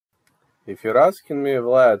If you're asking me,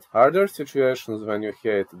 Vlad, are there situations when you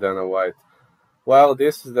hate Dana White? Well,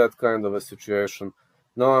 this is that kind of a situation.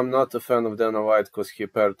 No, I'm not a fan of Dana White because he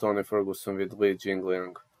paired Tony Ferguson with Li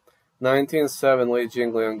Jingliang. 1907 Li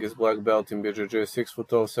Jingliang is black belt in BJJ, 6 foot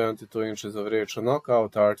tall, 72 inches of reach, a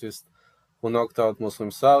knockout artist who knocked out Muslim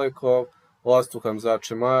Salikov, lost to Hamzat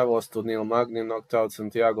Chimaev, lost to Neil Magny, knocked out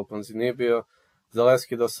Santiago Ponzinibbio,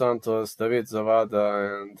 Zaleski dos Santos, David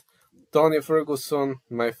Zavada, and Tony Ferguson,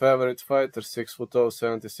 my favorite fighter, 6 foot tall,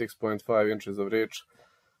 76.5 inches of reach,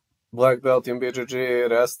 black belt in BJJ,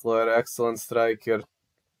 wrestler, excellent striker,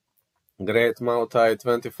 great Muay Thai,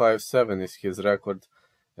 25-7 is his record.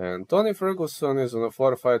 And Tony Ferguson is on a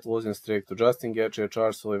 4-fight losing streak to Justin Gaethje,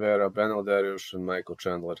 Charles Oliveira, Benel Dariush, and Michael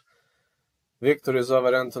Chandler. Victories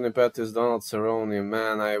over Anthony Pettis, Donald Cerrone.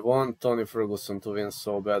 Man, I want Tony Ferguson to win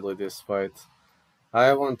so badly this fight.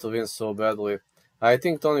 I want to win so badly. I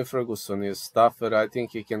think Tony Ferguson is tougher. I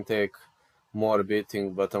think he can take more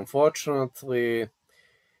beating, but unfortunately,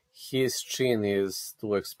 his chin is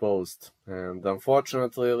too exposed. And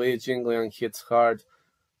unfortunately, Li Jingliang hits hard.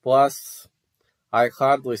 Plus, I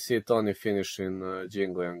hardly see Tony finishing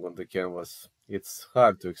Jingliang on the canvas. It's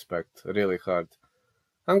hard to expect, really hard.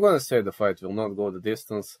 I'm gonna say the fight will not go the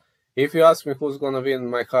distance. If you ask me who's gonna win,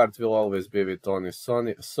 my heart will always be with Tony.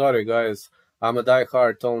 Sorry guys, I'm a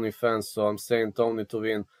die-hard Tony fan, so I'm saying Tony to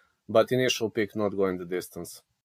win, but initial pick not going the distance.